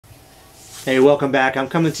Hey, welcome back. I'm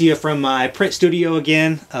coming to you from my print studio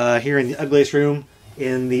again, here in the ugliest room,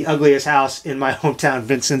 in the ugliest house in my hometown,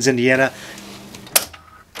 Vincennes, Indiana.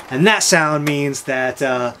 And that sound means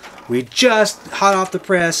that we just, hot off the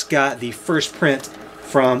press, got the first print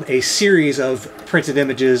from a series of printed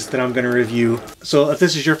images that I'm going to review. So if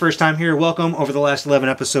this is your first time here, welcome. Over the last 11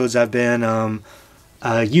 episodes, I've been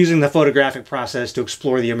using the photographic process to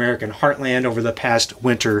explore the American heartland over the past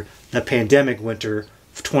winter, the pandemic winter,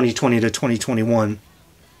 2020 to 2021,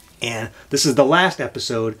 and this is the last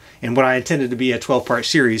episode in what I intended to be a 12-part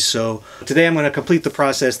series. So today I'm going to complete the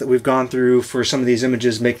process that we've gone through for some of these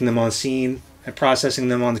images, making them on scene and processing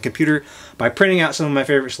them on the computer by printing out some of my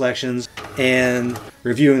favorite selections and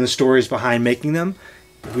reviewing the stories behind making them.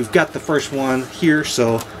 We've got the first one here,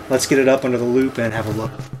 so let's get it up under the loupe and have a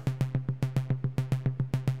look.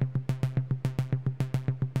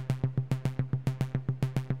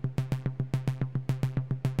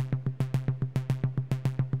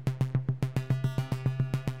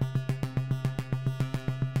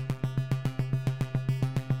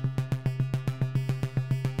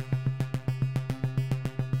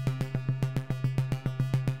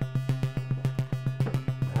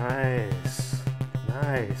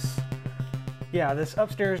 Nice. Yeah, this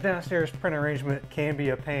upstairs-downstairs print arrangement can be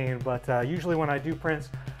a pain, but usually when I do prints,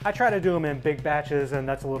 I try to do them in big batches, and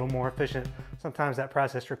that's a little more efficient. Sometimes that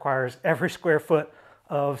process requires every square foot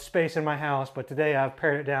of space in my house, but today I've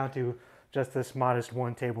pared it down to just this modest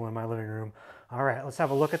one table in my living room. All right, let's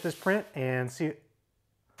have a look at this print and see.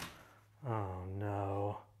 Oh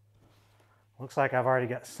no. Looks like I've already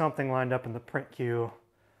got something lined up in the print queue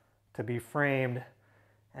to be framed,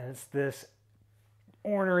 and it's this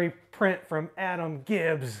ornery print from Adam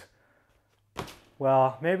Gibbs.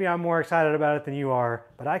 Well, maybe I'm more excited about it than you are,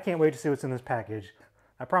 but I can't wait to see what's in this package.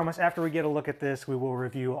 I promise after we get a look at this, we will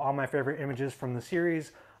review all my favorite images from the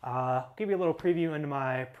series. I'll give you a little preview into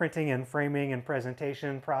my printing and framing and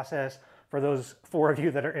presentation process for those 4 of you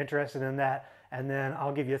that are interested in that. And then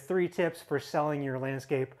I'll give you 3 tips for selling your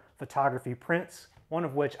landscape photography prints, one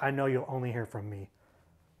of which I know you'll only hear from me.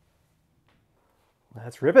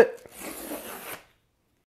 Let's rip it.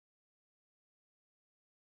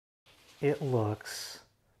 It looks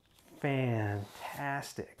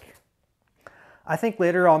fantastic. I think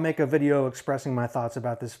later I'll make a video expressing my thoughts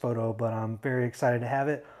about this photo, but I'm very excited to have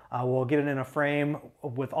it. We'll get it in a frame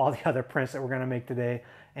with all the other prints that we're going to make today,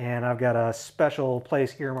 and I've got a special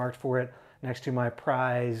place earmarked for it next to my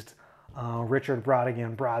prized Richard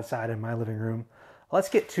Brodigan broadside in my living room. Let's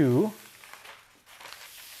get to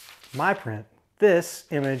my print. This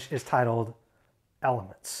image is titled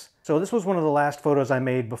Elements. So this was one of the last photos I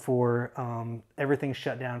made before everything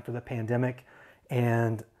shut down for the pandemic,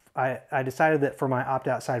 and I decided that for my Opt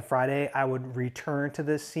Outside Friday, I would return to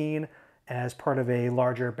this scene as part of a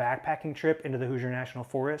larger backpacking trip into the Hoosier National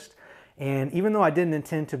Forest. And even though I didn't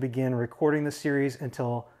intend to begin recording the series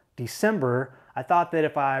until December, I thought that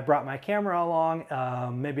if I brought my camera along,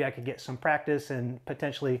 maybe I could get some practice and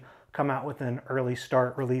potentially come out with an early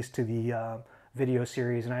start release to the video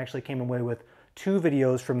series. And I actually came away with 2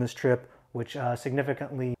 videos from this trip, which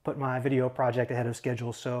significantly put my video project ahead of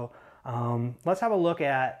schedule. So let's have a look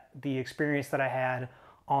at the experience that I had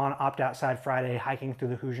on Opt Outside Friday, hiking through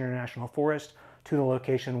the Hoosier National Forest to the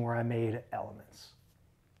location where I made Elements.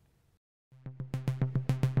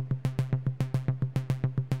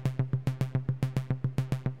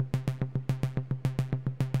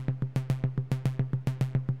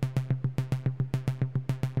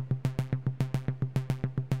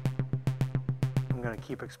 I'm going to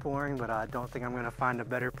keep exploring, but I don't think I'm going to find a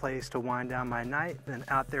better place to wind down my night than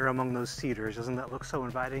out there among those cedars. Doesn't that look so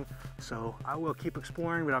inviting? So I will keep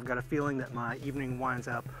exploring, but I've got a feeling that my evening winds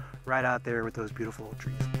up right out there with those beautiful old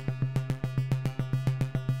trees.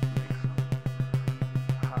 Make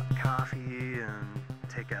some hot coffee and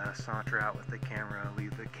take a saunter out with the camera,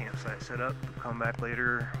 leave the campsite set up, come back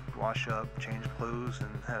later, wash up, change clothes,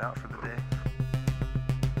 and head out for the day.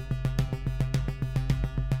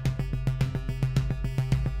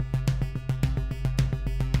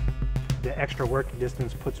 The extra working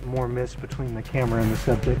distance puts more mist between the camera and the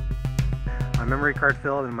subject. My memory card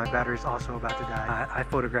filled and my battery's also about to die. I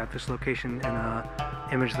photographed this location in an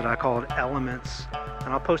image that I called Elements,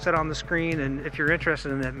 and I'll post that on the screen, and if you're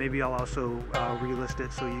interested in it, maybe I'll also relist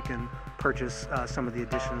it so you can purchase some of the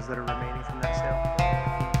editions that are remaining from that sale.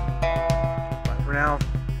 But for now,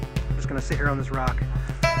 I'm just gonna sit here on this rock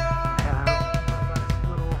and have a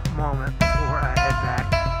little moment before I head back.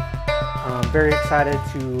 I'm very excited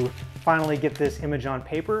to finally get this image on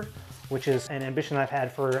paper, which is an ambition I've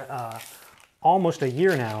had for almost a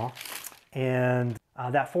year now. And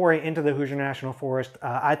That foray into the Hoosier National Forest,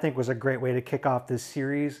 I think, was a great way to kick off this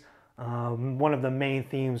series. One of the main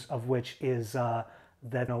themes of which is that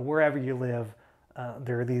wherever you live,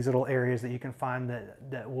 there are these little areas that you can find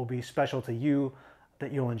that will be special to you,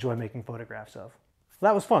 that you'll enjoy making photographs of. So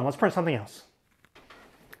that was fun. Let's print something else.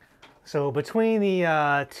 So between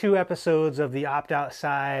the 2 episodes of the Opt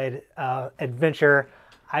Outside adventure,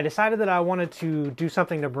 I decided that I wanted to do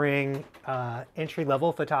something to bring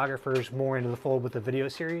entry-level photographers more into the fold with the video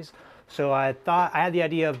series. So I thought I had the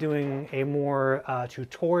idea of doing a more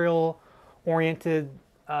tutorial-oriented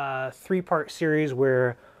 3-part series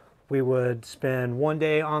where we would spend one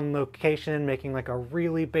day on location making like a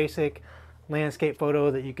really basic landscape photo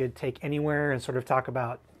that you could take anywhere and sort of talk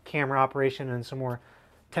about camera operation and some more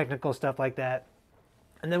technical stuff like that.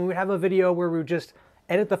 And then we would have a video where we would just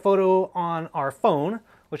edit the photo on our phone,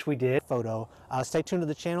 which we did. Stay tuned to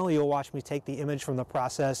the channel. You'll watch me take the image from the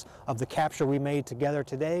process of the capture we made together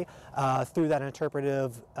today through that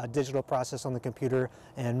interpretive digital process on the computer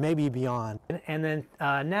and maybe beyond. And then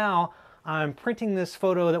now I'm printing this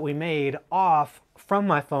photo that we made off from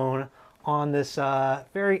my phone on this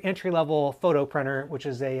very entry-level photo printer, which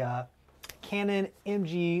is a Canon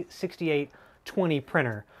MG6820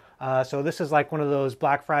 printer. So this is like one of those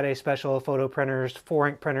Black Friday special photo printers,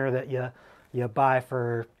 4-ink printer that you buy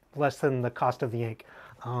for less than the cost of the ink.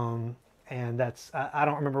 And that's, I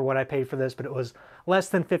don't remember what I paid for this, but it was less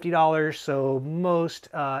than $50. So most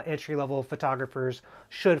entry-level photographers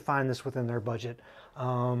should find this within their budget.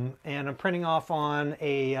 And I'm printing off on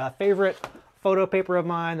a favorite photo paper of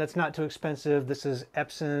mine that's not too expensive. This is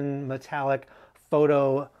Epson metallic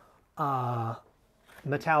photo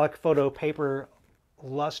paper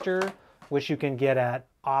luster, which you can get at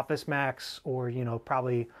Office Max or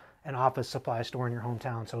probably an office supply store in your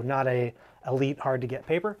hometown. So not a elite, hard to get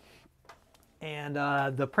paper. And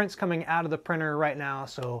the print's coming out of the printer right now.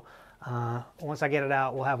 So once I get it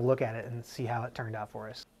out, we'll have a look at it and see how it turned out for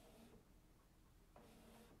us.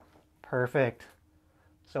 Perfect.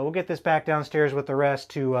 So we'll get this back downstairs with the rest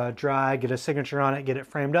to dry, get a signature on it, get it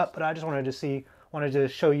framed up. But I just wanted to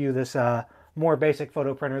show you this more basic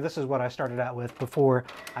photo printer. This is what I started out with before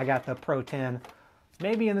I got the Pro 10.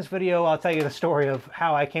 Maybe in this video I'll tell you the story of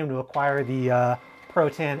how I came to acquire the Pro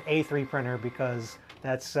 10 A3 printer, because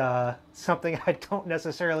that's something I don't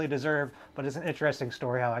necessarily deserve, but it's an interesting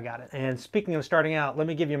story how I got it. And speaking of starting out, let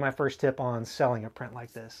me give you my first tip on selling a print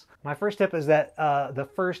like this. My first tip is that the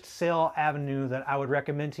first sale avenue that I would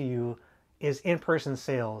recommend to you is in-person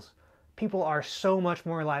sales. People are so much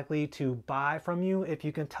more likely to buy from you if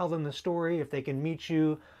you can tell them the story, if they can meet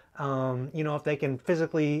you, if they can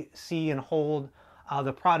physically see and hold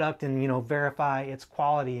the product and verify its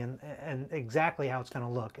quality and exactly how it's going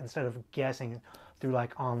to look, instead of guessing through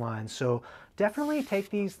like online. So definitely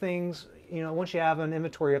take these things, once you have an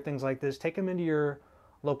inventory of things like this, take them into your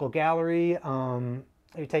local gallery.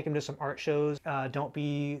 You take them to some art shows. Don't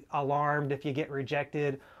be alarmed if you get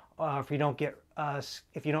rejected. If you don't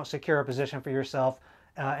secure a position for yourself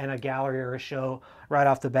in a gallery or a show right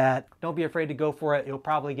off the bat, don't be afraid to go for it. You'll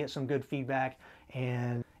probably get some good feedback.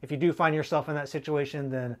 And if you do find yourself in that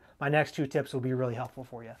situation, then my next 2 tips will be really helpful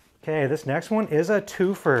for you. Okay, this next one is a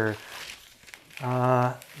twofer.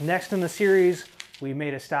 Next in the series, we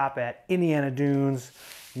made a stop at Indiana Dunes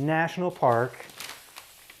National Park.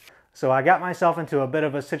 So I got myself into a bit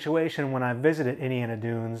of a situation when I visited Indiana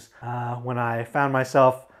Dunes, when I found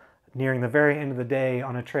myself nearing the very end of the day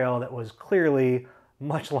on a trail that was clearly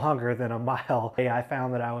much longer than a mile. I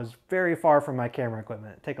found that I was very far from my camera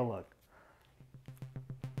equipment. Take a look.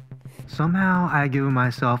 Somehow I had given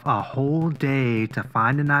myself a whole day to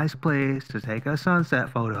find a nice place to take a sunset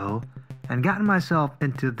photo and gotten myself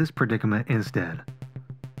into this predicament instead.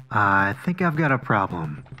 I think I've got a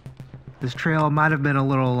problem. This trail might have been a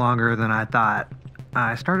little longer than I thought.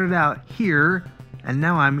 I started out here, and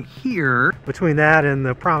now I'm here. Between that and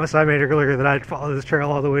the promise I made earlier that I'd follow this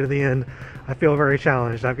trail all the way to the end, I feel very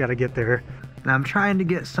challenged. I've got to get there. And I'm trying to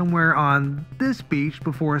get somewhere on this beach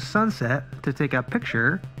before sunset to take a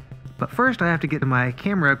picture. But first I have to get my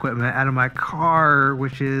camera equipment out of my car,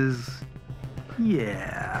 which is,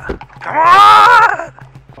 yeah. Come on!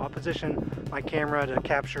 I'll position my camera to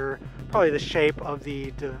capture probably the shape of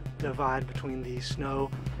the divide between the snow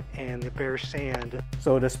and the bare sand.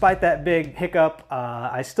 So despite that big hiccup,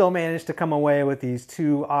 I still managed to come away with these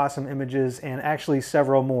 2 awesome images, and actually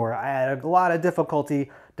several more. I had a lot of difficulty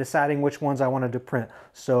deciding which ones I wanted to print.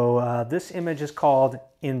 So this image is called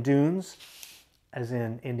In Dunes, as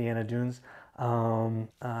in Indiana Dunes.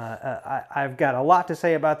 I've got a lot to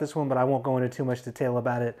say about this one, but I won't go into too much detail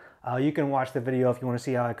about it. You can watch the video if you want to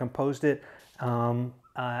see how I composed it.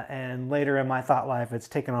 and later in my thought life, it's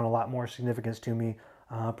taken on a lot more significance to me,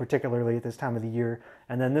 particularly at this time of the year.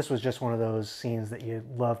 And then this was just one of those scenes that you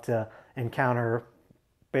love to encounter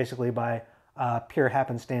basically by pure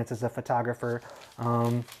happenstance as a photographer.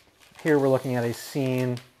 Here we're looking at a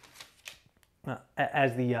scene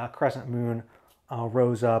as the crescent moon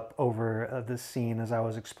rose up over this scene as I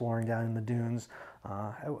was exploring down in the dunes.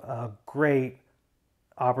 A great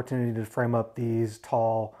opportunity to frame up these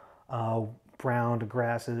tall browned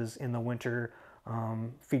grasses in the winter,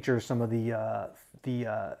 features some of the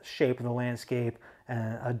shape of the landscape,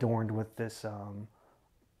 and adorned with this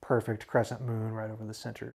perfect crescent moon right over the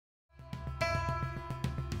center.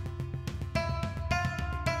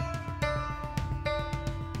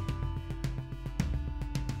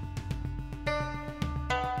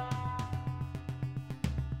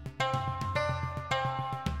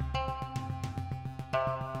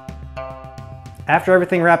 After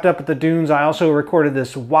everything wrapped up at the dunes, I also recorded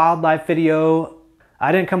this wildlife video.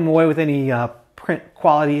 I didn't come away with any print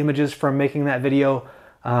quality images from making that video,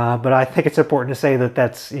 but I think it's important to say that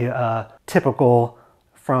that's typical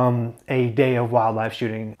from a day of wildlife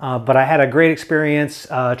shooting. But I had a great experience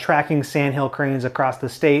tracking sandhill cranes across the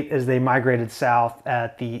state as they migrated south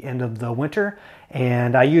at the end of the winter.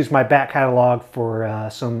 And I used my back catalog for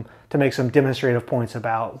to make some demonstrative points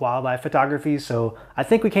about wildlife photography. So I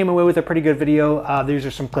think we came away with a pretty good video. These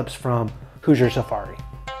are some clips from Hoosier Safari.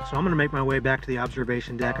 So I'm gonna make my way back to the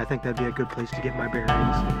observation deck. I think that'd be a good place to get my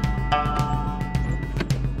bearings.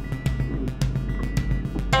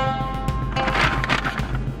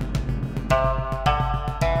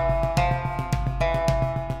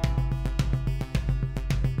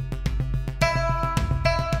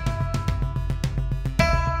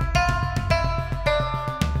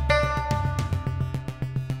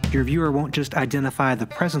 Your viewer won't just identify the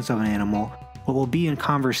presence of an animal, but will be in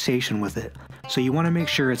conversation with it. So you want to make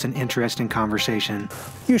sure it's an interesting conversation.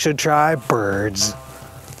 You should try birds.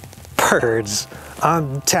 Birds.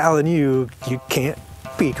 I'm telling you, you can't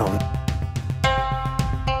beat them.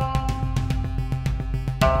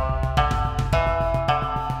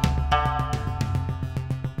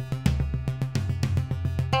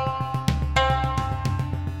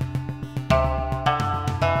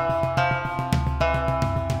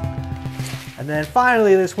 And then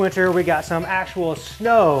finally this winter we got some actual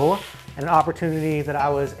snow, and an opportunity that I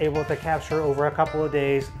was able to capture over a couple of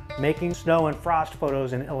days making snow and frost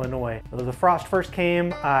photos in Illinois. When the frost first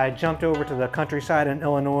came, I jumped over to the countryside in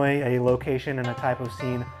Illinois, a location and a type of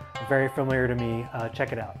scene very familiar to me.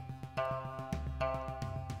 Check it out.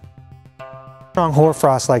 Strong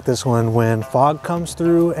hoarfrost like this one when fog comes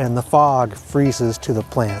through and the fog freezes to the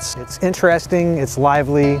plants. It's interesting, it's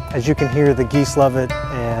lively, as you can hear the geese love it,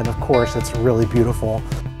 and of course it's really beautiful.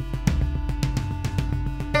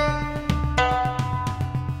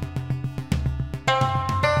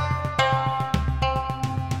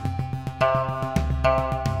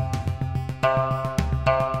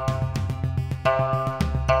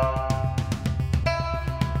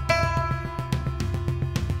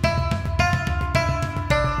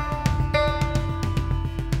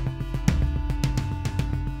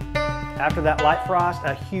 After that light frost,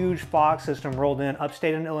 a huge fog system rolled in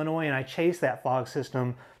upstate in Illinois, and I chased that fog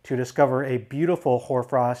system to discover a beautiful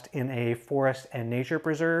hoarfrost in a forest and nature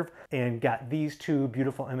preserve, and got these two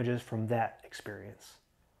beautiful images from that experience.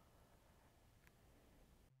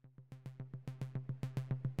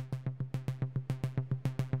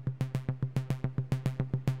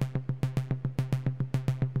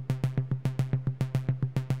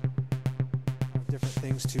 Different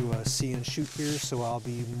things to see and shoot here, so I'll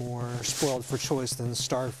be more spoiled for choice than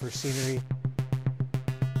starved for scenery.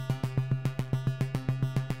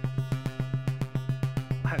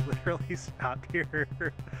 I literally stopped here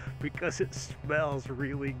because it smells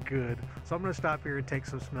really good. So I'm gonna stop here and take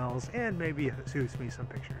some smells and maybe shoot me some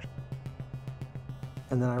pictures.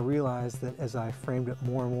 And then I realized that as I framed it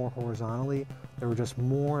more and more horizontally, there were just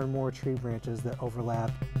more and more tree branches that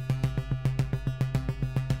overlapped.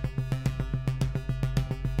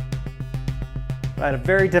 I had a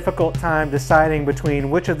very difficult time deciding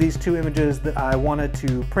between which of these two images that I wanted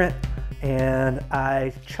to print, and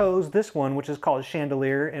I chose this one, which is called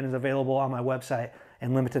Chandelier and is available on my website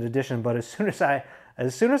in limited edition. But as soon as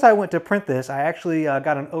I went to print this, I actually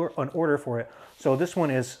got an order for it. So this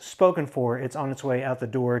one is spoken for. It's on its way out the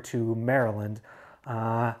door to Maryland,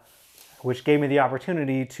 which gave me the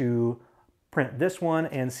opportunity to print this one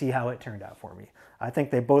and see how it turned out for me. I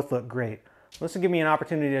think they both look great. This will give me an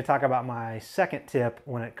opportunity to talk about my second tip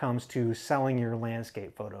when it comes to selling your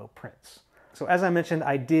landscape photo prints. So as I mentioned,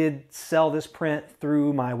 I did sell this print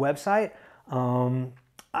through my website.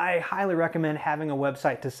 I highly recommend having a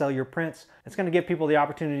website to sell your prints. It's going to give people the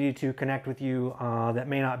opportunity to connect with you that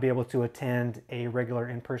may not be able to attend a regular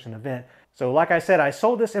in-person event. So like I said, I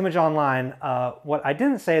sold this image online. What I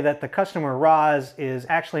didn't say that the customer Roz is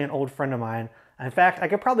actually an old friend of mine. In fact, I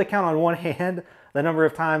could probably count on one hand the number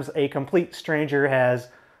of times a complete stranger has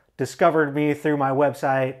discovered me through my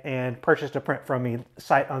website and purchased a print from me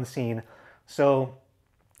sight unseen. So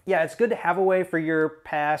yeah, it's good to have a way for your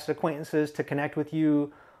past acquaintances to connect with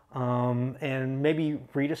you and maybe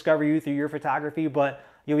rediscover you through your photography, but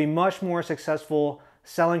you'll be much more successful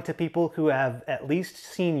selling to people who have at least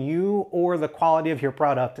seen you or the quality of your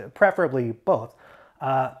product, preferably both.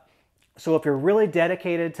 So if you're really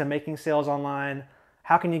dedicated to making sales online,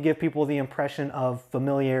 how can you give people the impression of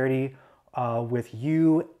familiarity with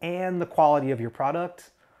you and the quality of your product?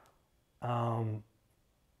 Why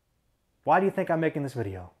do you think I'm making this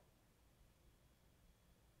video?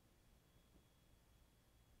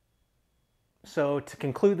 So to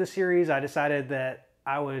conclude the series, I decided that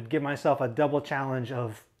I would give myself a double challenge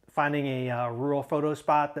of finding a rural photo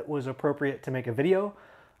spot that was appropriate to make a video,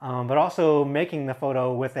 but also making the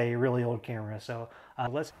photo with a really old camera. So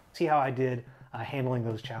let's see how I did handling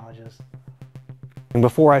those challenges. And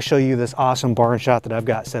before I show you this awesome barn shot that I've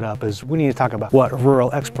got set up, is we need to talk about what rural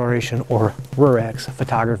exploration or Rurex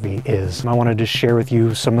photography is. I wanted to share with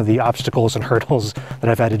you some of the obstacles and hurdles that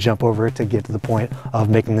I've had to jump over to get to the point of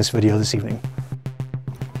making this video this evening.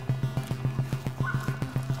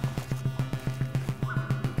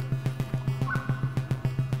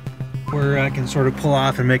 Where I can sort of pull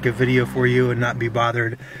off and make a video for you and not be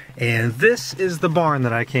bothered. And this is the barn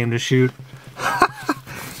that I came to shoot.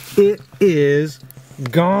 It is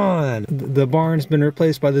gone. The barn's been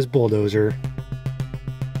replaced by this bulldozer.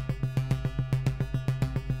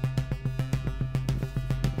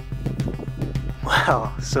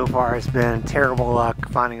 Well, so far it's been terrible luck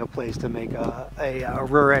finding a place to make a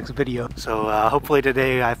Rurex video. So hopefully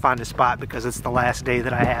today I find a spot, because it's the last day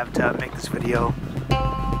that I have to make this video.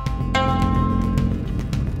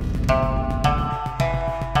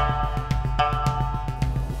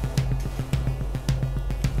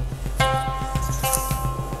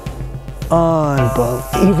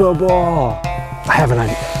 Unbelievable! I have an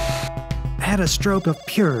idea. I had a stroke of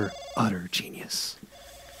pure, utter genius.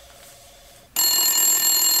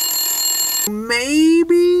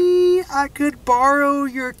 Maybe I could borrow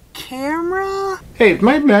your camera? Hey, if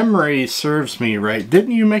my memory serves me right,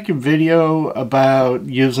 didn't you make a video about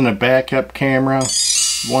using a backup camera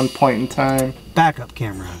one point in time? Backup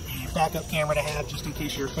camera. Backup camera to have just in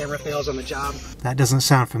case your camera fails on the job. That doesn't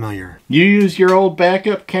sound familiar. You use your old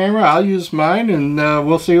backup camera, I'll use mine, and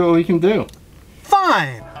we'll see what we can do.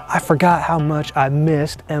 Fine! I forgot how much I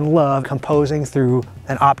missed and loved composing through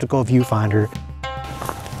an optical viewfinder.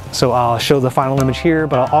 So I'll show the final image here,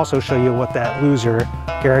 but I'll also show you what that loser,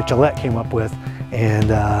 Garrett Gillette, came up with.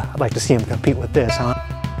 And I'd like to see him compete with this, huh?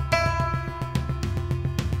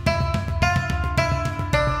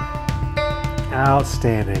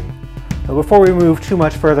 Outstanding. But before we move too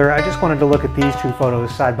much further, I just wanted to look at these two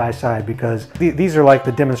photos side by side, because these are like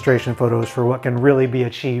the demonstration photos for what can really be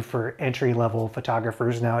achieved for entry-level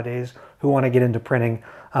photographers nowadays who want to get into printing.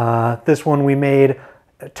 This one we made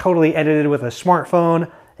totally edited with a smartphone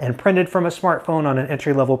and printed from a smartphone on an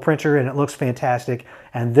entry-level printer, and it looks fantastic.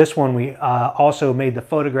 And this one we also made the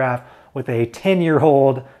photograph with a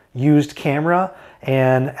 10-year-old used camera.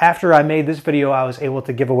 And after I made this video, I was able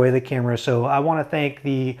to give away the camera. So I want to thank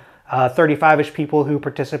the 35-ish people who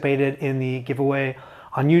participated in the giveaway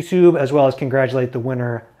on YouTube, as well as congratulate the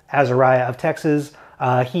winner, Azariah of Texas.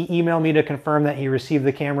 He emailed me to confirm that he received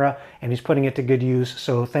the camera and he's putting it to good use.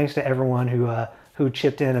 So thanks to everyone who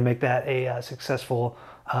chipped in to make that a successful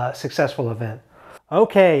event.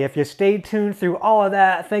 Okay, if you stayed tuned through all of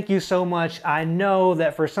that, thank you so much. I know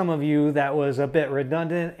that for some of you that was a bit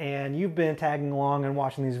redundant, and you've been tagging along and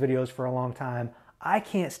watching these videos for a long time. I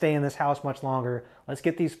can't stay in this house much longer. Let's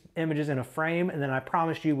get these images in a frame, and then I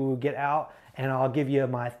promised you we would get out and I'll give you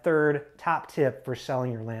my third top tip for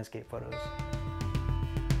selling your landscape photos.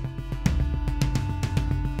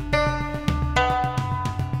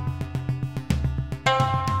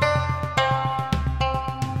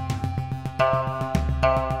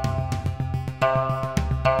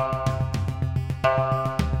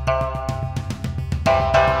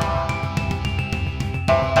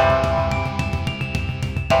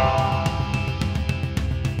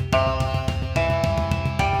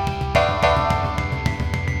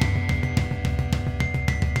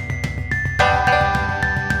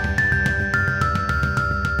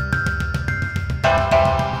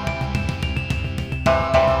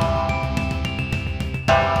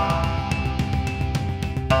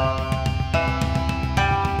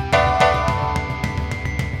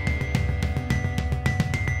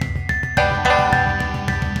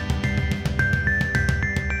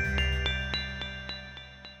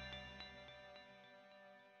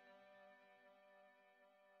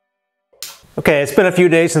 Okay, it's been a few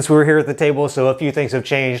days since we were here at the table, so a few things have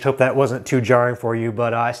changed. Hope that wasn't too jarring for you,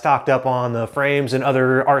 but I stocked up on the frames and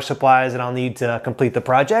other art supplies that I'll need to complete the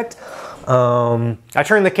project. I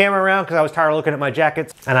turned the camera around because I was tired of looking at my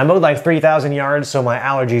jackets, and I mowed like 3,000 yards, so my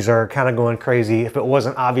allergies are kind of going crazy. If it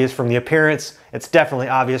wasn't obvious from the appearance, it's definitely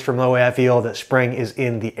obvious from the way I feel that spring is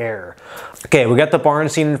in the air. Okay, we got the barn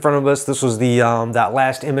scene in front of us. This was the that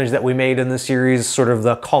last image that we made in the series, sort of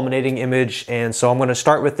the culminating image, and so I'm going to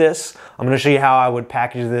start with this. I'm going to show you how I would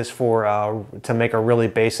package this for to make a really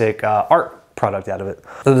basic art product out of it.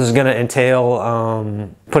 So this is going to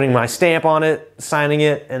entail putting my stamp on it, signing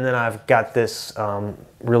it, and then I've got this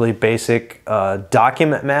really basic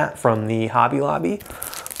document mat from the Hobby Lobby.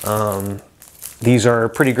 These are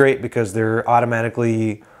pretty great because they're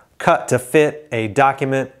automatically cut to fit a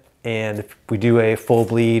document, and if we do a full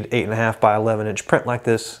bleed 8.5 by 11 inch print like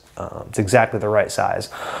this, it's exactly the right size.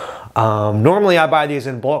 Normally I buy these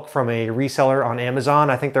in bulk from a reseller on Amazon.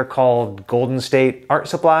 I think they're called Golden State Art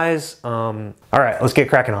Supplies. All right, let's get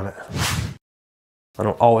cracking on it. I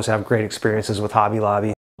don't always have great experiences with Hobby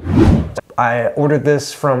Lobby. I ordered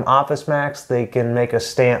this from Office Max. They can make a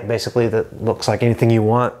stamp basically that looks like anything you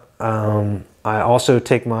want. I also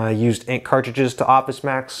take my used ink cartridges to Office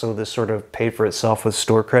Max, so this sort of paid for itself with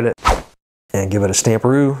store credit, and give it a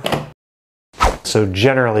stamperoo. So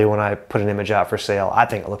generally when I put an image out for sale, I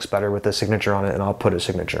think it looks better with a signature on it, and I'll put a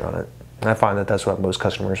signature on it. And I find that that's what most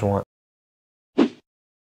customers want. And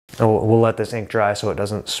we'll let this ink dry so it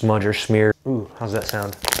doesn't smudge or smear. Ooh, how's that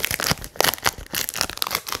sound?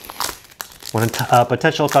 When a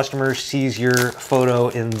potential customer sees your photo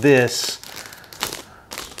in this,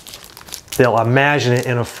 they'll imagine it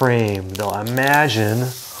in a frame. They'll imagine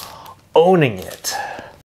owning it.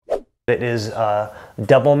 It is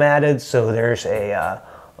double matted, so there's an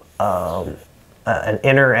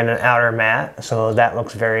inner and an outer mat, so that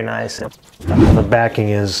looks very nice. The backing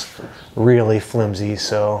is really flimsy,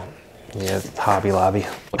 so yeah, Hobby Lobby.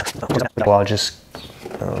 I'll just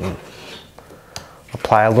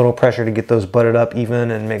apply a little pressure to get those butted up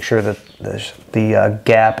even, and make sure that the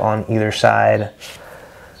gap on either side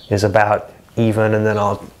is about even, and then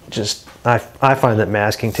I'll just, I find that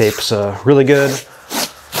masking tape's really good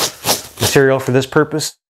material for this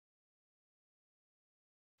purpose.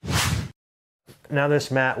 Now this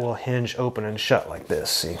mat will hinge open and shut like this,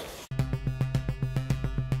 see?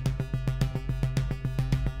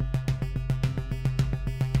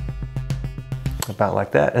 About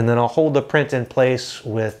like that, and then I'll hold the print in place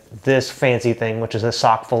with this fancy thing, which is a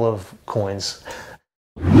sock full of coins.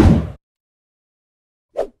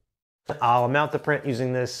 I'll mount the print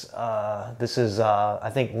using this. This is,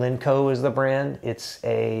 I think Linco is the brand. It's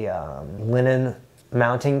a linen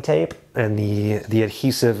mounting tape, and the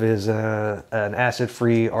adhesive is an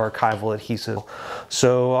acid-free archival adhesive.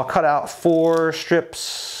 So I'll cut out 4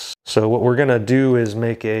 strips. So what we're gonna do is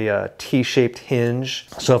make a T-shaped hinge.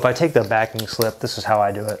 So if I take the backing slip, this is how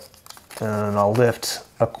I do it. And I'll lift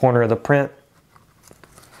a corner of the print,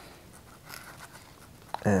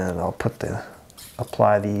 and I'll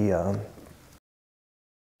apply the,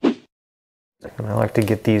 and I like to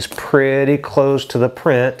get these pretty close to the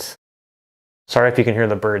print. Sorry if you can hear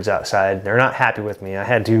the birds outside. They're not happy with me. I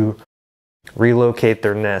had to relocate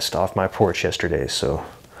their nest off my porch yesterday, so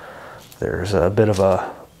there's a bit of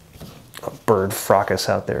a bird fracas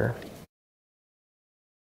out there.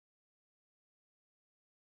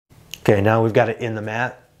 Okay, now we've got it in the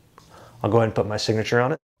mat. I'll go ahead and put my signature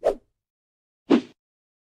on it.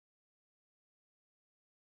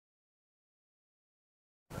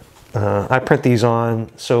 I print these on,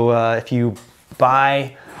 so if you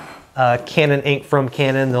buy Canon ink from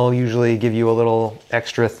Canon, they'll usually give you a little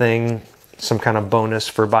extra thing, some kind of bonus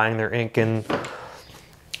for buying their ink. And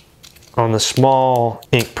on the small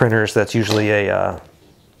ink printers, that's usually a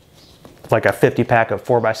like a 50 pack of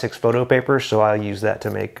 4x6 photo paper, so I use that to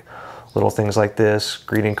make little things like this: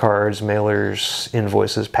 greeting cards, mailers,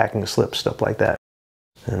 invoices, packing slips, stuff like that.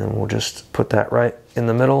 And then we'll just put that right in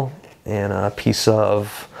the middle, and a piece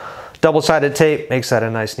of double-sided tape makes that a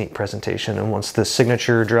nice, neat presentation. And once the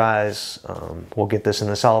signature dries, we'll get this in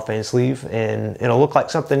the cellophane sleeve, and it'll look like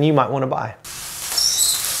something you might want to buy.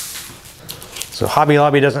 So Hobby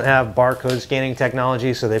Lobby doesn't have barcode scanning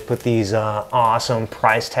technology, so they put these awesome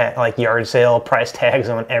price tag, like yard sale price tags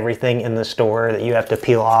on everything in the store that you have to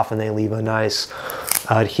peel off, and they leave a nice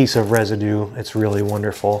adhesive residue. It's really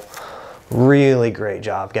wonderful. Really great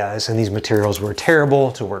job, guys. And these materials were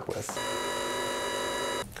terrible to work with.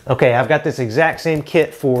 Okay, I've got this exact same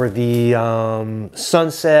kit for the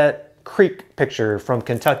Sunset Creek picture from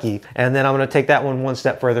Kentucky, and then I'm going to take that one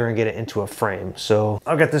step further and get it into a frame. So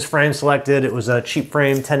I've got this frame selected. It was a cheap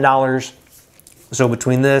frame, $10. So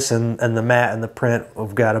between this and the mat and the print,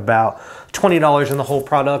 we've got about $20 in the whole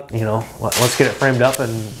product. You know, let's get it framed up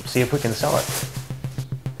and see if we can sell it.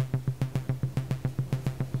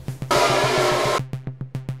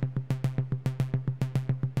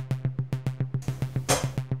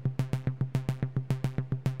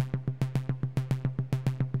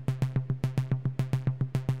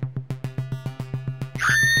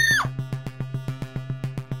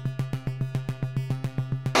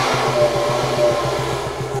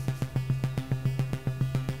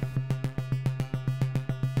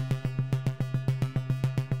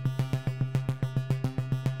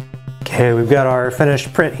 Okay, we've got our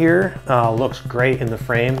finished print here. Looks great in the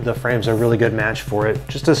frame. The frame's a really good match for it.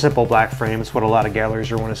 Just a simple black frame. It's what a lot of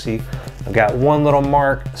galleries want to see. I've got one little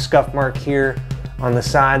mark, scuff mark here on the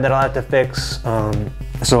side that I'll have to fix.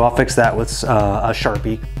 So I'll fix that with a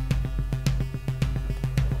Sharpie.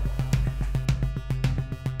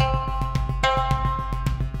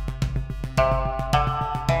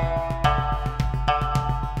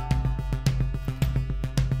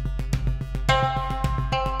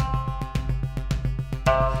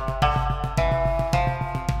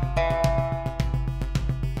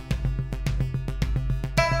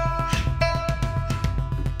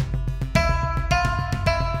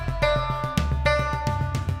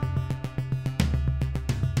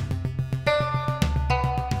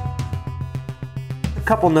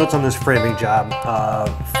 Couple notes on this framing job.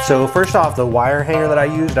 So first off, the wire hanger that I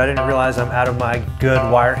used, I didn't realize I'm out of my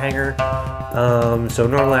good wire hanger. So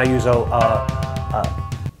normally I use I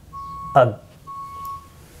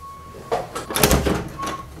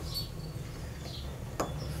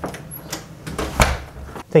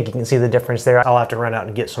think you can see the difference there. I'll have to run out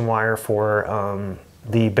and get some wire for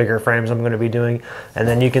the bigger frames I'm going to be doing. And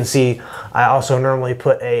then you can see I also normally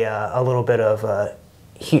put a little bit of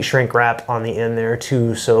heat shrink wrap on the end there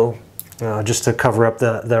too, so just to cover up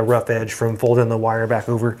the rough edge from folding the wire back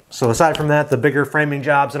over. So aside from that, the bigger framing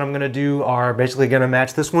jobs that I'm going to do are basically going to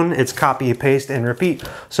match this one. It's copy, paste, and repeat,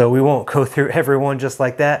 so we won't go through every one just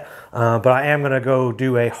like that, but I am going to go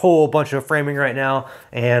do a whole bunch of framing right now,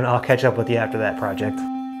 and I'll catch up with you after that project.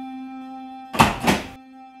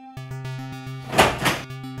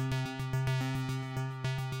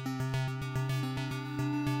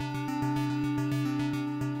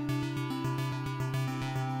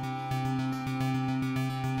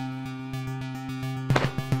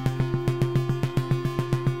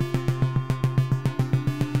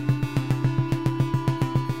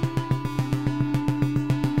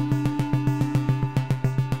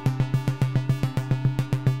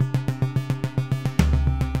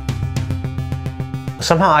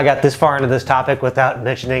 Somehow I got this far into this topic without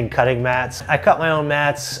mentioning cutting mats. I cut my own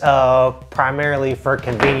mats primarily for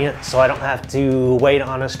convenience, so I don't have to wait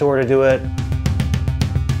on a store to do it.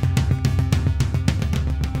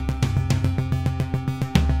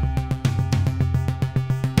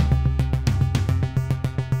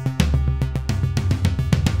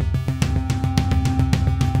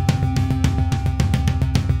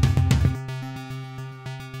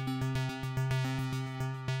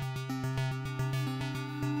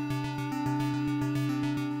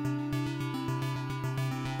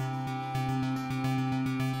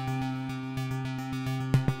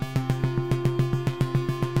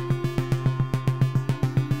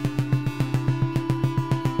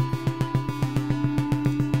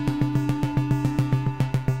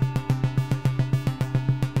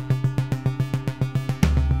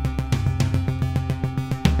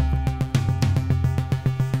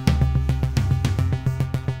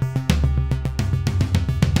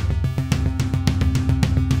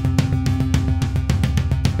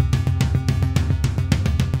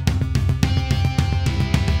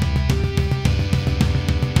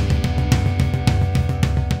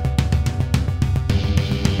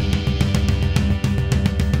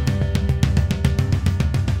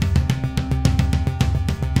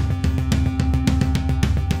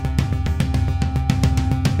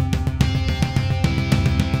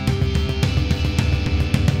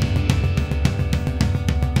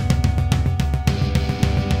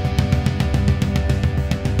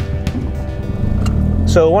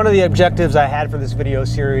 So one of the objectives I had for this video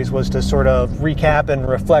series was to sort of recap and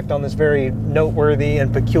reflect on this very noteworthy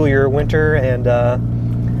and peculiar winter. And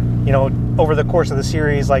you know, over the course of the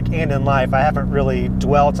series, like, and in life, I haven't really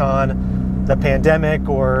dwelt on the pandemic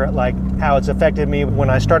or like how it's affected me. When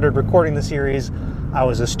I started recording the series, I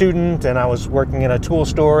was a student and I was working in a tool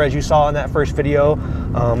store, as you saw in that first video,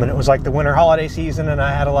 and it was like the winter holiday season and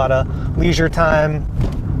I had a lot of leisure time.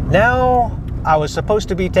 Now I was supposed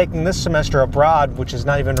to be taking this semester abroad, which is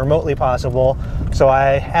not even remotely possible, so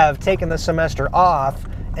I have taken the semester off,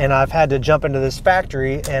 and I've had to jump into this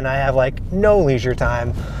factory and I have like no leisure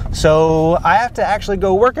time. So I have to actually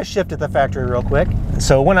go work a shift at the factory real quick.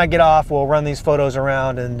 So when I get off, we'll run these photos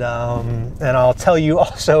around, and I'll tell you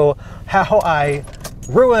also how I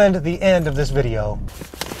ruined the end of this video.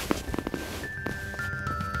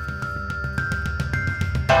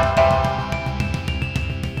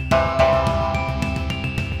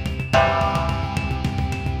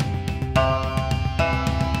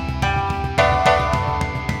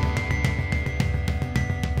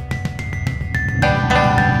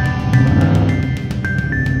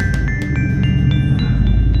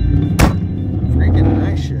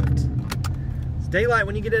 Daylight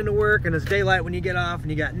when you get into work, and it's daylight when you get off,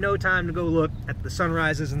 and you got no time to go look at the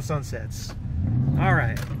sunrises and sunsets. All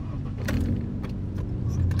right,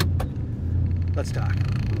 let's talk.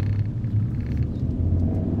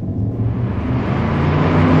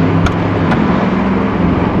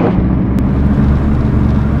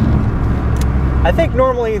 I think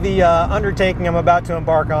normally the undertaking I'm about to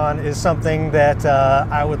embark on is something that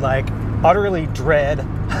I would like utterly dread.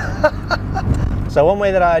 So one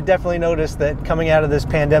way that I definitely noticed that coming out of this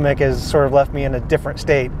pandemic has sort of left me in a different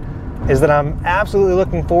state is that I'm absolutely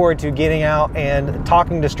looking forward to getting out and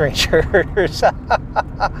talking to strangers.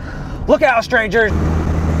 Look out, strangers!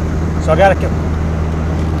 So I gotta...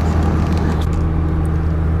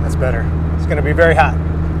 That's better. It's gonna be very hot.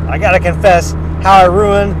 I gotta confess how I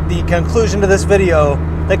ruined the conclusion to this video,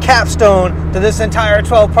 the capstone to this entire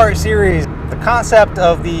 12-part series. The concept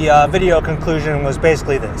of the video conclusion was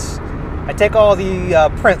basically this. I take all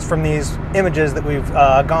the prints from these images that we've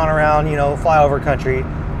gone around, you know, flyover country,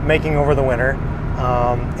 making over the winter,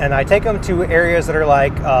 and I take them to areas that are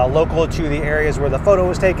like local to the areas where the photo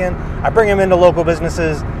was taken. I bring them into local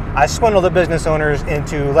businesses. I swindle the business owners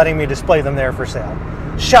into letting me display them there for sale.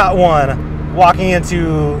 Shot 1, walking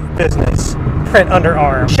into business, print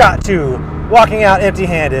underarm. Shot 2, walking out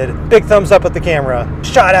empty-handed, big thumbs up at the camera.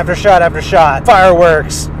 Shot after shot after shot,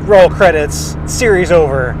 fireworks, roll credits, series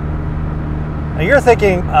over. Now you're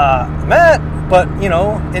thinking, Matt, but you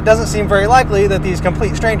know, it doesn't seem very likely that these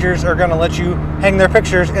complete strangers are gonna let you hang their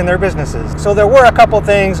pictures in their businesses. So there were a couple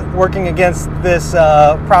things working against this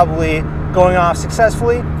probably going off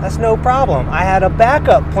successfully. That's no problem. I had a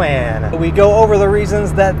backup plan. We go over the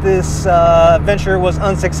reasons that this venture was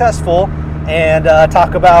unsuccessful and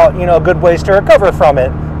talk about, you know, good ways to recover from it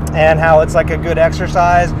and how it's like a good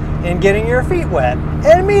exercise in getting your feet wet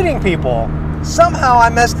and meeting people. Somehow I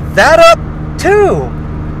messed that up too.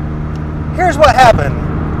 Here's what happened.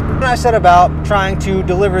 I set about trying to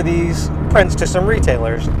deliver these prints to some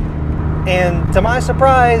retailers, and to my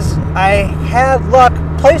surprise, I had luck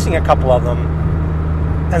placing a couple of them.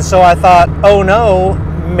 And so I thought, oh no,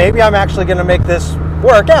 maybe I'm actually going to make this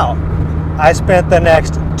work out. I spent the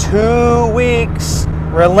next 2 weeks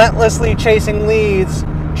relentlessly chasing leads,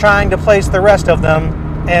 trying to place the rest of them.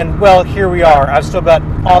 And well, here we are. I've still got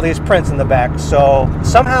all these prints in the back. So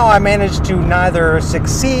somehow I managed to neither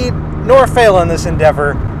succeed nor fail in this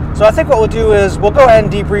endeavor. So I think what we'll do is we'll go ahead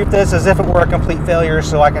and debrief this as if it were a complete failure,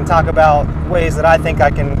 so I can talk about ways that I think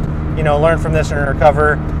I can, you know, learn from this and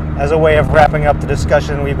recover, as a way of wrapping up the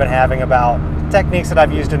discussion we've been having about techniques that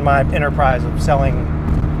I've used in my enterprise of selling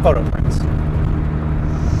photo prints.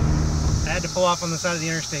 I had to pull off on the side of the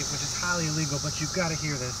interstate, which is highly illegal, but you've got to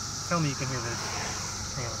hear this. Tell me you can hear this.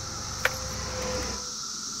 Hang on.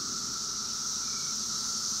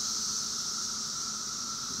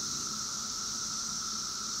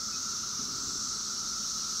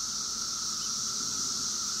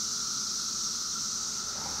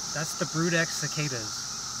 That's the brood-X cicadas.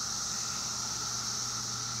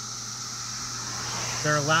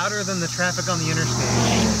 They're louder than the traffic on the interstate.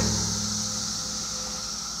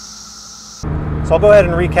 So I'll go ahead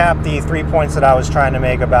and recap the 3 points that I was trying to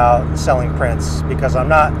make about selling prints, because I'm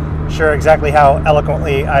not sure exactly how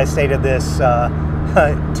eloquently I stated this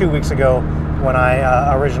 2 weeks ago when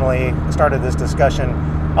I originally started this discussion.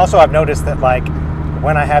 Also, I've noticed that like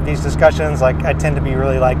when I have these discussions, like I tend to be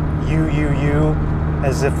really like you,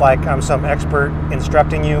 as if like I'm some expert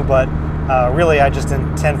instructing you, but really I just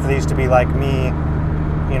intend for these to be like me,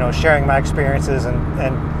 you know, sharing my experiences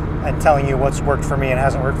and telling you what's worked for me and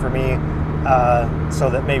hasn't worked for me, so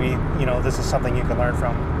that maybe, you know, this is something you can learn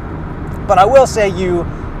from. But I will say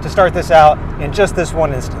to start this out in just this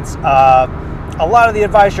one instance, a lot of the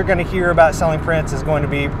advice you're going to hear about selling prints is going to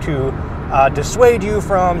be to dissuade you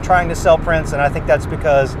from trying to sell prints, and I think that's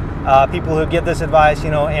because people who give this advice, you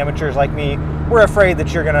know, amateurs like me, we're afraid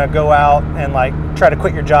that you're going to go out and like try to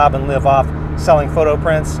quit your job and live off selling photo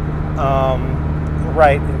prints,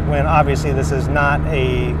 right, when obviously this is not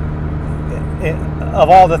of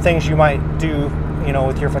all the things you might do you know,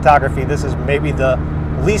 with your photography, this is maybe the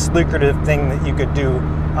least lucrative thing that you could do.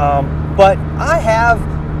 But I have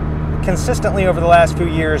consistently over the last few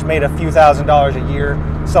years made a few $1,000s a year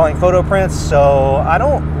selling photo prints, so I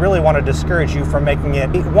don't really want to discourage you from making it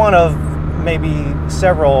one of maybe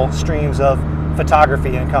several streams of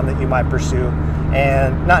photography income that you might pursue.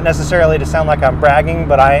 And not necessarily to sound like I'm bragging,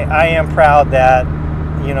 but I am proud that,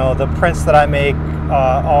 you know, the prints that I make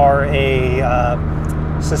are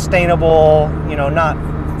a sustainable, you know, not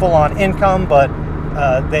full-on income, but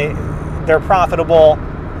they're profitable.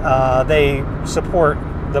 They support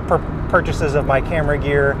the purchases of my camera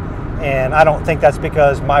gear, and I don't think that's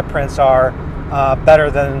because my prints are better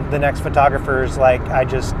than the next photographer's. Like, I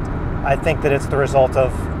think that it's the result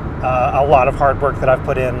of a lot of hard work that I've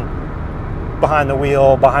put in behind the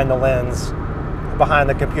wheel, behind the lens, behind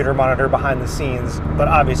the computer monitor, behind the scenes. But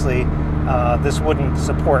obviously, this wouldn't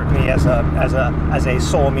support me as a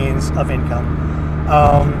sole means of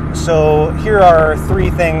income. So here are 3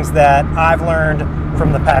 things that I've learned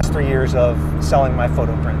from the past 3 years of selling my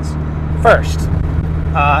photo prints. First,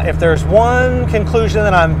 if there's one conclusion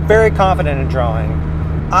that I'm very confident in drawing,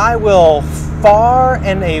 I will far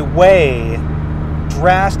and away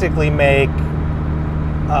drastically make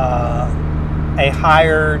a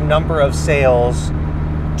higher number of sales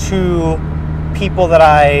to people that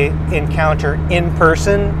I encounter in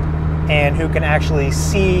person and who can actually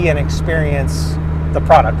see and experience the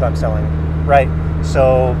product I'm selling, right?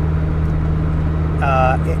 So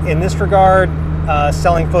in this regard,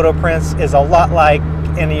 selling photo prints is a lot like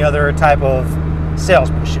any other type of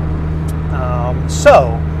salesmanship.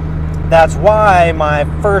 So that's why my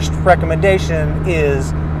first recommendation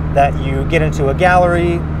is that you get into a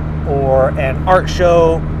gallery or an art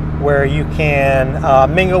show where you can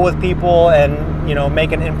mingle with people and, you know,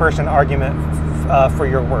 make an in-person argument for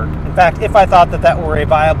your work. In fact, if I thought that that were a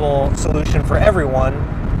viable solution for everyone,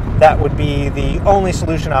 that would be the only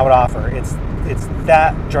solution I would offer. It's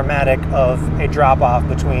that dramatic of a drop-off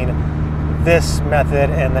between this method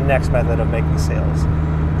and the next method of making sales.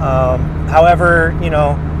 However, you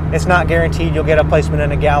know, it's not guaranteed you'll get a placement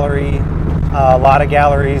in a gallery. A lot of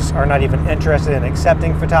galleries are not even interested in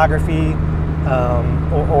accepting photography,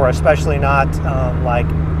 or especially not like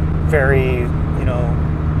very, you know,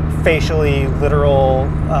 facially literal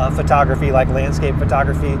photography like landscape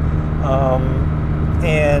photography.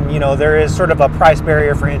 And, you know, there is sort of a price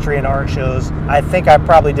barrier for entry into art shows. I think I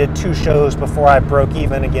probably did 2 shows before I broke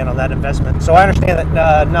even again on that investment. So I understand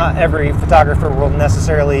that not every photographer will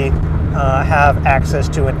necessarily have access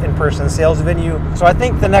to an in-person sales venue. So I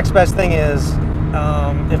think the next best thing is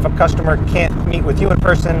if a customer can't meet with you in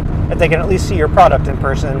person, if they can at least see your product in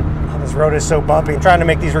person. Oh, this road is so bumpy. I'm trying to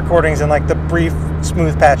make these recordings in like the brief,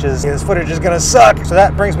 smooth patches. This footage is gonna suck. So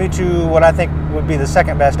that brings me to what I think would be the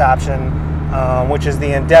second best option, which is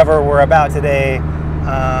the endeavor we're about today,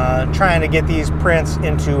 trying to get these prints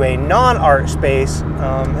into a non-art space.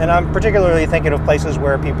 And I'm particularly thinking of places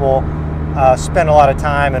where people spend a lot of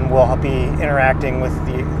time and will be interacting with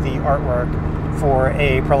the artwork for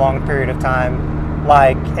a prolonged period of time,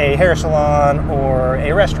 like a hair salon or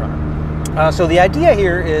a restaurant. So the idea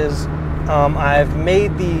here is I've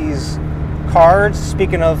made these cards,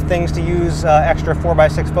 speaking of things to use extra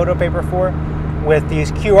 4x6 photo paper for, with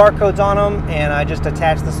these QR codes on them, and I just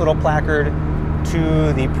attach this little placard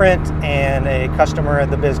to the print, and a customer at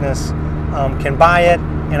the business can buy it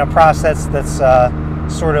in a process that's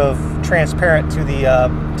sort of transparent to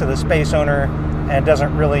the space owner and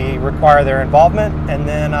doesn't really require their involvement, and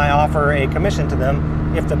then I offer a commission to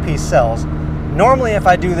them if the piece sells. Normally, if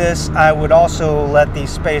I do this, I would also let the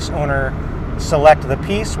space owner select the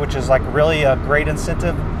piece, which is like really a great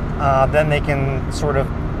incentive. Then they can sort of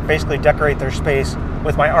basically decorate their space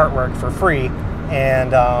with my artwork for free,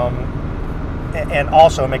 and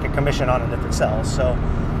also make a commission on it if it sells. So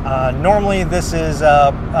normally this is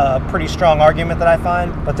a pretty strong argument that I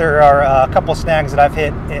find, but there are a couple snags that I've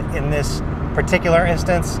hit in this particular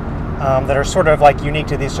instance that are sort of like unique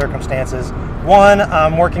to these circumstances. One,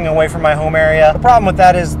 I'm working away from my home area. The problem with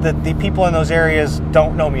that is that the people in those areas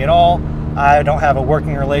don't know me at all. I don't have a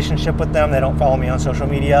working relationship with them. They don't follow me on social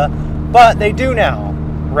media, but they do now,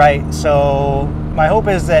 right? So my hope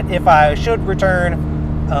is that if I should return,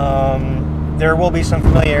 there will be some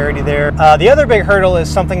familiarity there. The other big hurdle is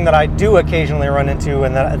something that I do occasionally run into,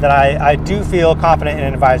 and that I do feel confident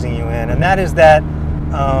in advising you in, and that is that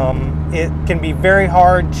it can be very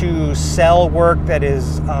hard to sell work that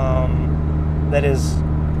is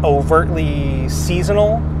overtly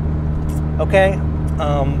seasonal, okay,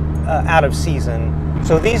 out of season.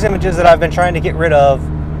 So these images that I've been trying to get rid of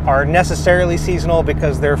are necessarily seasonal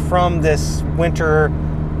because they're from this winter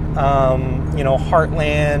you know,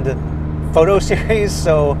 Heartland photo series.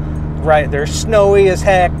 So, right, they're snowy as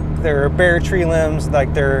heck, they're bare tree limbs,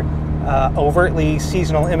 like they're overtly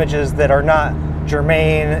seasonal images that are not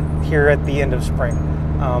germane here at the end of spring,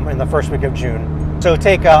 in the first week of June. So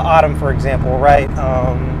take autumn, for example, right?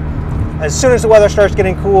 As soon as the weather starts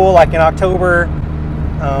getting cool, like in October,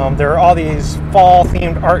 there are all these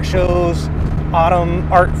fall-themed art shows,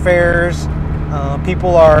 autumn art fairs.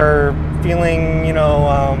 People are feeling, you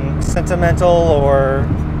know, sentimental or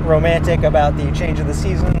romantic about the change of the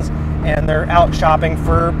seasons, and they're out shopping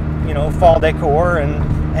for, you know, fall decor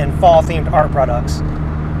and fall-themed art products.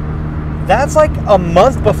 That's like a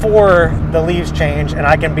month before the leaves change, and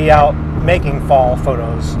I can be out making fall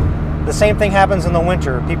photos. The same thing happens in the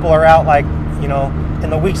winter. People are out, like, you know, in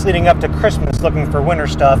the weeks leading up to Christmas looking for winter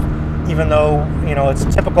stuff, even though, you know, it's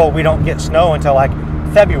typical we don't get snow until like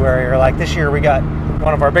February, or like this year we got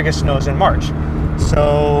one of our biggest snows in March.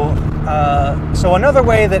 So so another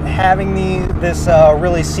way that having this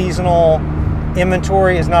really seasonal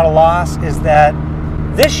inventory is not a loss is that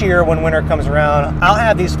this year when winter comes around, I'll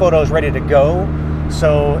have these photos ready to go.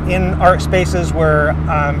 So in art spaces where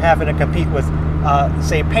I'm having to compete with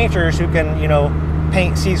say painters who can, you know,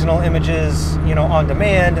 paint seasonal images, you know, on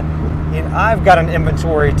demand, you know, I've got an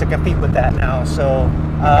inventory to compete with that now. So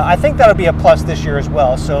I think that'll be a plus this year as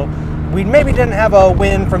well. So we maybe didn't have a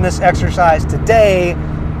win from this exercise today,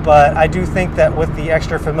 but I do think that with the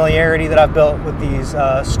extra familiarity that I've built with these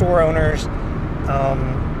store owners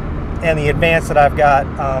and the advance that I've got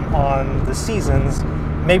on the seasons,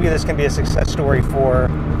 maybe this can be a success story for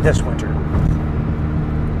this winter.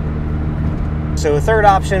 So third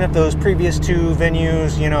option, if those previous two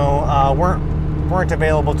venues, you know, weren't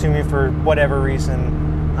available to me for whatever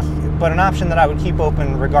reason, but an option that I would keep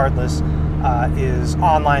open regardless is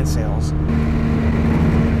online sales.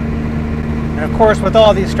 And of course, with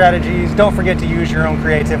all these strategies, don't forget to use your own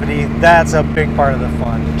creativity. That's a big part of the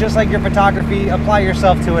fun. Just like your photography, apply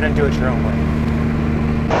yourself to it and do it your own way.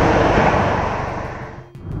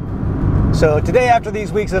 So today, after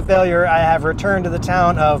these weeks of failure, I have returned to the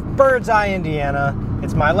town of Birdseye, Indiana.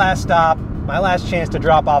 It's my last stop, my last chance to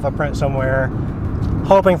drop off a print somewhere,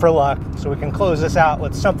 hoping for luck so we can close this out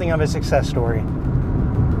with something of a success story.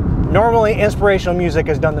 Normally, inspirational music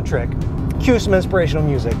has done the trick. Cue some inspirational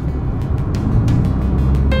music.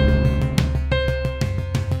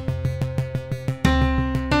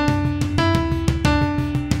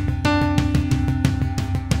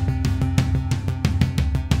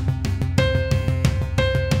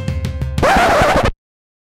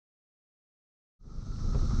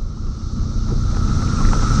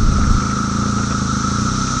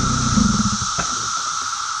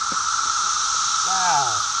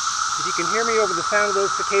 If you can hear me over the sound of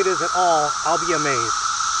those cicadas at all, I'll be amazed.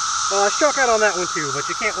 Well, I struck out on that one too, but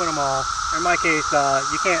you can't win them all. In my case,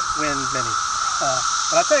 you can't win many.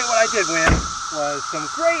 But I'll tell you what I did win was some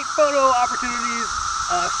great photo opportunities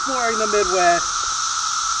exploring the Midwest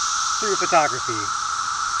through photography.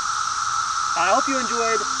 I hope you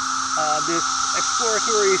enjoyed this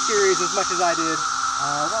exploratory series as much as I did.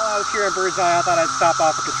 While I was here in Birdseye, I thought I'd stop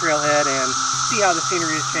off at the trailhead and see how the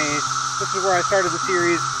scenery has changed. This is where I started the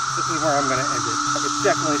series. This is where I'm going to end it. It's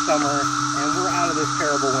definitely summer, and we're out of this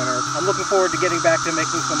terrible winter. I'm looking forward to getting back to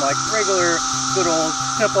making some like regular, good old,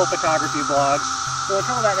 simple photography vlogs. So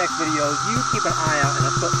until that next video, you keep an eye out and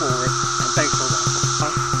a foot forward, and thanks for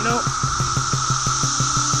watching. You know,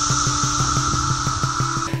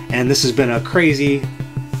 and this has been a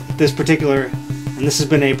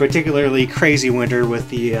particularly crazy winter with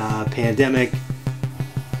the pandemic.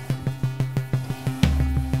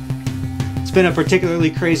 It's been a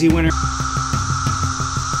particularly crazy winter.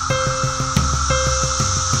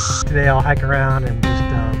 Today I'll hike around and just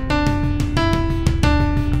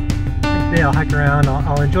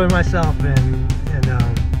I'll enjoy myself and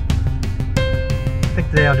I think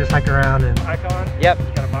today I'll just hike around and icon. Yep.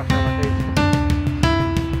 Got a box on my face.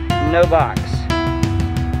 No box.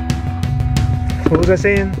 What was I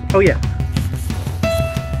saying? Oh yeah.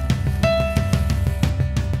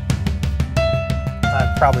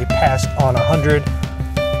 I've probably passed on 100.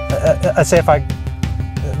 I'd say if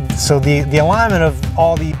so the alignment of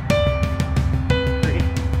all the